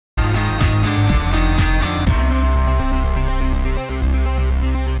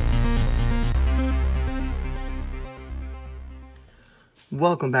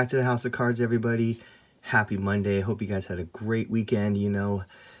welcome back to the House of Cards, everybody. Happy Monday. Hope you guys had a great weekend. You know,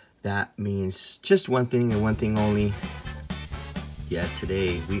 that means just one thing and one thing only. Yes,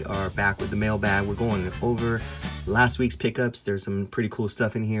 today we are back with the mailbag. We're going over last week's pickups. There's some pretty cool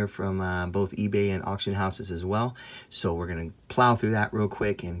stuff in here from both eBay and auction houses as well. So we're going to plow through that real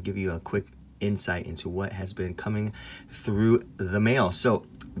quick and give you a quick insight into what has been coming through the mail. So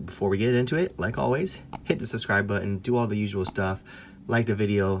before we get into it, like always, hit the subscribe button, do all the usual stuff, like the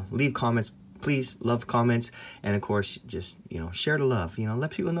video, leave comments, please, love comments, and of course, just, you know, share the love, you know,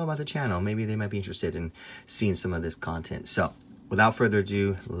 let people know about the channel. Maybe they might be interested in seeing some of this content. So without further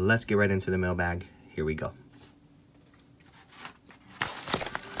ado, let's get right into the mailbag. Here we go.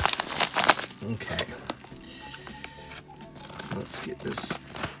 Okay, let's get this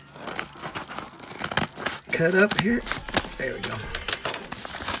cut up here. There we go.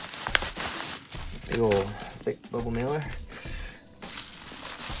 Big old thick bubble mailer.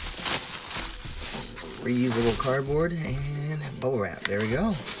 Reusable cardboard and bubble wrap. There we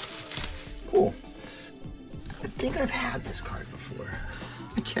go. Cool. I think I've had this card before.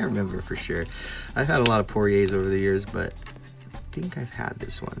 I can't remember for sure. I've had a lot of Poiriers over the years, but I think I've had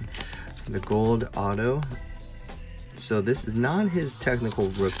this one. The gold auto. So this is not his technical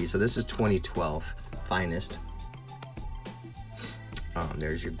rookie. So this is 2012 finest.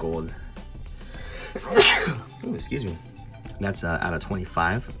 There's your gold. Ooh, excuse me. That's out of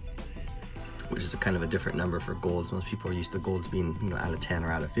 25, which is a kind of a different number for golds. Most people are used to golds being, you know, out of 10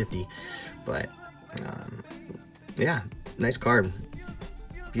 or out of 50. But yeah, nice card.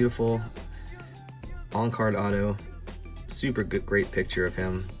 Beautiful on-card auto. Super good, great picture of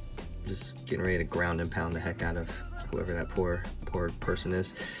him. Just getting ready to ground and pound the heck out of whoever that poor person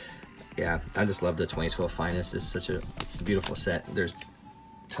is. Yeah, I just love the 2012 finest. It's such a beautiful set. There's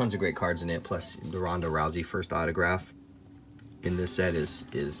tons of great cards in it, plus the Ronda Rousey first autograph in this set is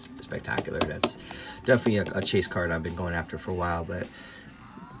spectacular. That's definitely a chase card I've been going after for a while, but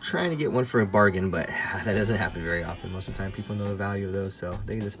trying to get one for a bargain, but that doesn't happen very often. Most of the time people know the value of those, so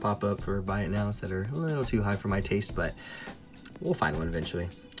they just pop up for buy it nows that are a little too high for my taste, but we'll find one eventually.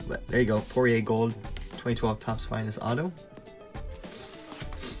 But there you go, Poirier Gold 2012 Topps Finest Auto.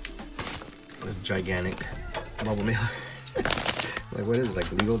 This gigantic bubble mailer. Like, what is it, like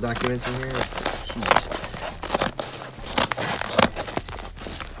legal documents in here? It's huge.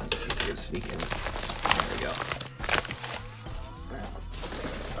 Let's see if we can sneak in. There we go.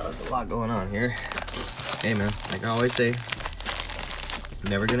 There's a lot going on here. Hey man, like I always say,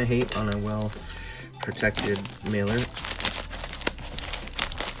 never gonna hate on a well protected mailer.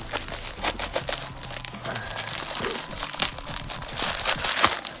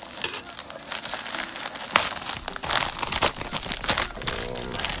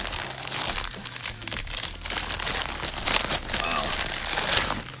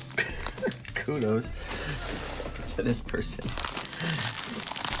 Kudos to this person.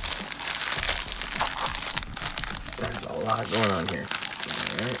 There's a lot going on here.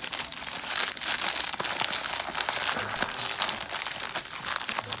 All right.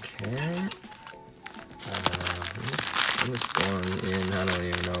 Okay. I'm just going in. I don't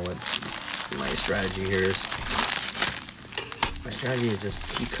even know what my strategy here is. My strategy is just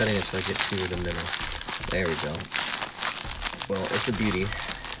keep cutting it so I get to the middle. There we go. Well, it's a beauty.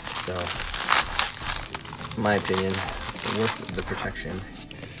 So, in my opinion, worth the protection.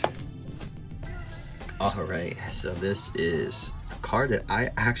 All right, so this is a card that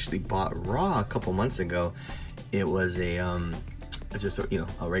I actually bought raw a couple months ago. It was a just a, you know,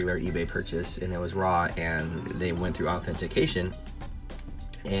 a regular eBay purchase, and it was raw, and they went through authentication,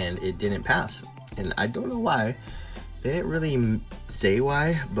 and it didn't pass. And I don't know why. They didn't really say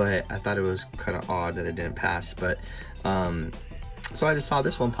why, but I thought it was kind of odd that it didn't pass. But so I just saw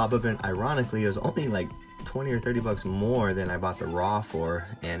this one pop up, and ironically, it was only like 20 or 30 bucks more than I bought the raw for,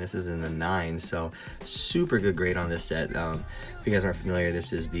 and this is in the 9, so super good grade on this set. If you guys aren't familiar,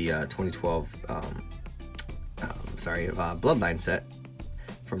 this is the 2012 Bloodline set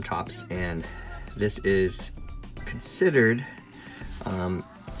from Topps, and this is considered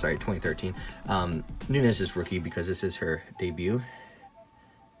 2013 Nunes' rookie, because this is her debut.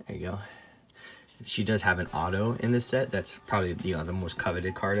 There you go. She does have an auto in this set. That's probably, you know, the most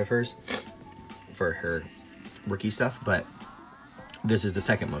coveted card of hers for her rookie stuff, but this is the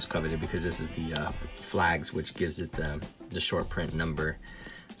second most coveted because this is the flags, which gives it the short print number.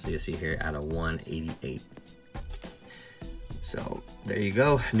 So you see here out of 188. So there you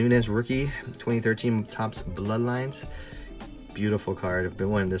go, Nunes rookie 2013 Topps Bloodlines. Beautiful card. I've been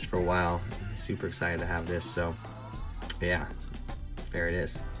wanting this for a while. Super excited to have this. So yeah, there it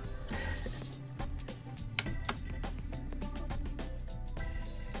is.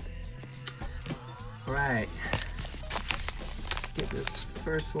 All right, let's get this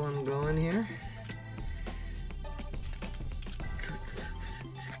first one going here.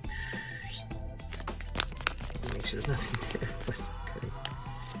 Make sure there's nothing there for some cutting.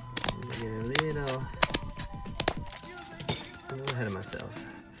 I'm gonna get a little ahead of myself.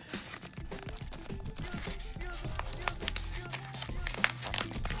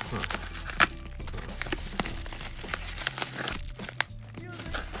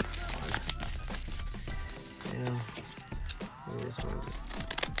 This one just,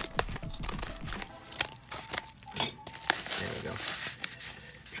 there we go.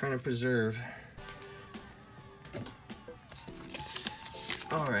 Trying to preserve.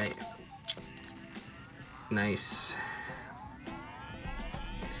 All right, nice.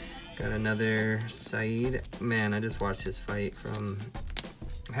 Got another Saeed. Man, I just watched his fight from,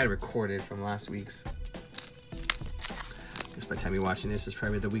 I had it recorded from last week's. I guess by the time you're watching this, it's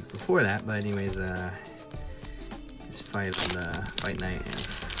probably the week before that, but anyways, fight on the fight night, and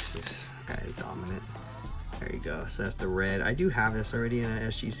this guy is dominant. There you go. So that's the red. I do have this already in a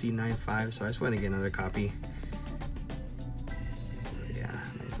SGC 9.5, so I just want to get another copy. Yeah,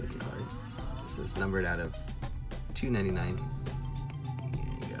 nice looking card. This is numbered out of 299.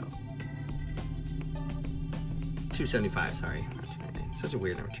 There you go. 275. Sorry, not 299. Such a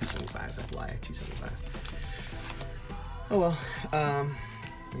weird number. 275. That's why 275. Oh well.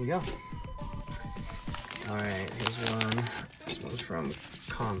 There you go. Alright, here's one. This one's from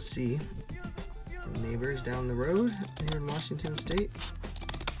ComC. Neighbors down the road here in Washington State.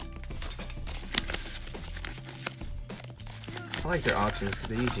 I like their auctions because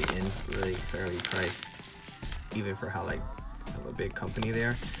they're usually in really fairly priced, even for how like of a big company they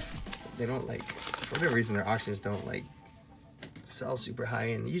are. They don't like, for whatever reason, their auctions don't like sell super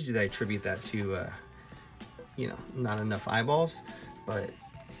high, and usually I attribute that to you know, not enough eyeballs, but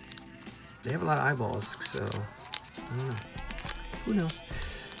they have a lot of eyeballs, so I don't know. Who knows?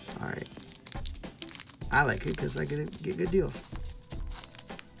 All right, I like it because I get good deals.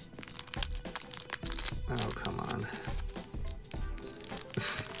 Oh, come on.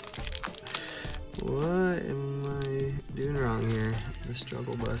 What am I doing wrong here? The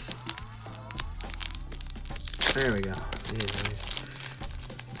struggle bus. There we go. The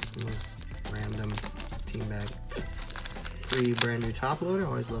most random team bag. Free brand new top loader.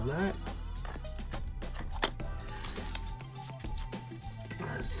 Always love that.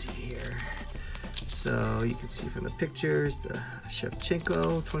 Let's see here. So you can see from the pictures the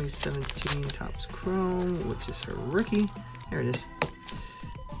Shevchenko 2017 Topps Chrome, which is her rookie. There it is.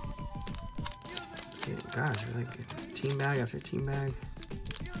 Okay, gosh, we're like team bag after team bag.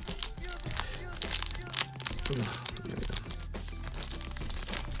 There we go.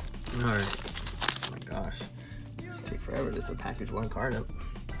 All right. Oh my gosh, this take forever just to package one card up.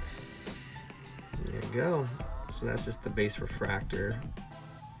 There you go. So that's just the base refractor.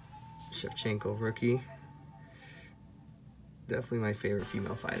 Shevchenko rookie. Definitely my favorite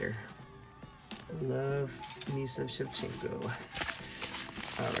female fighter. Love me some Shevchenko.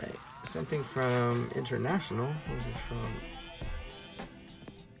 All right, something from International. Where's this from?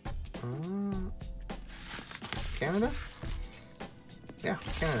 Canada? Yeah,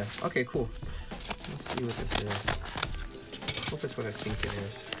 Canada. Okay, cool. Let's see what this is. Hope it's what I think it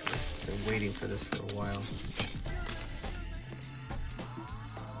is. I've been waiting for this for a while.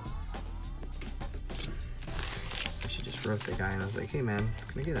 I should just wrote the guy and I was like, hey man,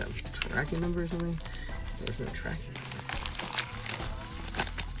 can I get a tracking number or something? So there's no tracking number.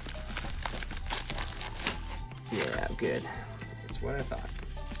 Yeah, good. That's what I thought.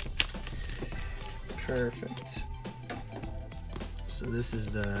 Perfect. So this is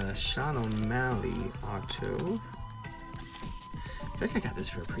the Sean O'Malley auto. I feel like I got this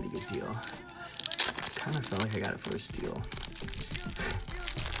for a pretty good deal. I kind of felt like I got it for a steal.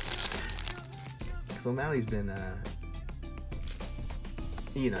 Because O'Malley's been,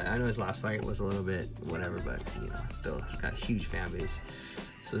 you know, I know his last fight was a little bit whatever, but, you know, still got a huge fan base.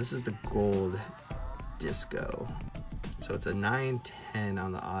 So this is the gold disco. So it's a 910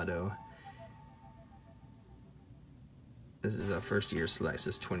 on the auto. This is a first year select. This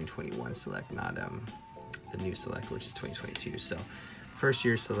is 2021 select, not the new select, which is 2022. So first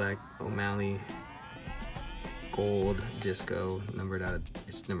year select, O'Malley, gold disco, numbered out of,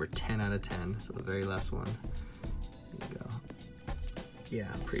 it's number 10 out of 10. So the very last one. There you go.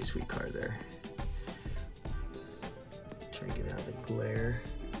 Yeah, pretty sweet card there. Try to get out of the glare.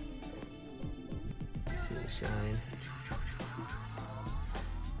 See the shine.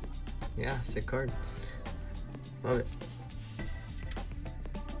 Yeah, sick card. Love it.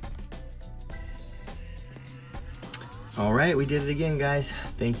 All right, we did it again, guys.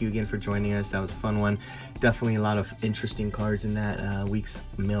 Thank you again for joining us. That was a fun one. Definitely a lot of interesting cards in that week's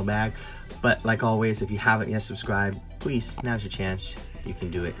mailbag. But like always, if you haven't yet subscribed, please, now's your chance. You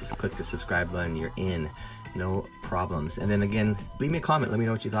can do it. Just click the subscribe button. You're in. No problems. And then again, leave me a comment. Let me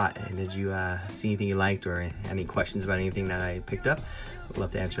know what you thought. And did you see anything you liked or any questions about anything that I picked up? I'd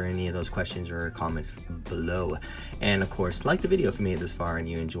love to answer any of those questions or comments below. And of course, like the video if you made it this far and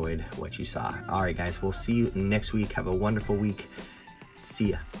you enjoyed what you saw. All right, guys, we'll see you next week. Have a wonderful week.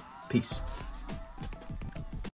 See ya. Peace.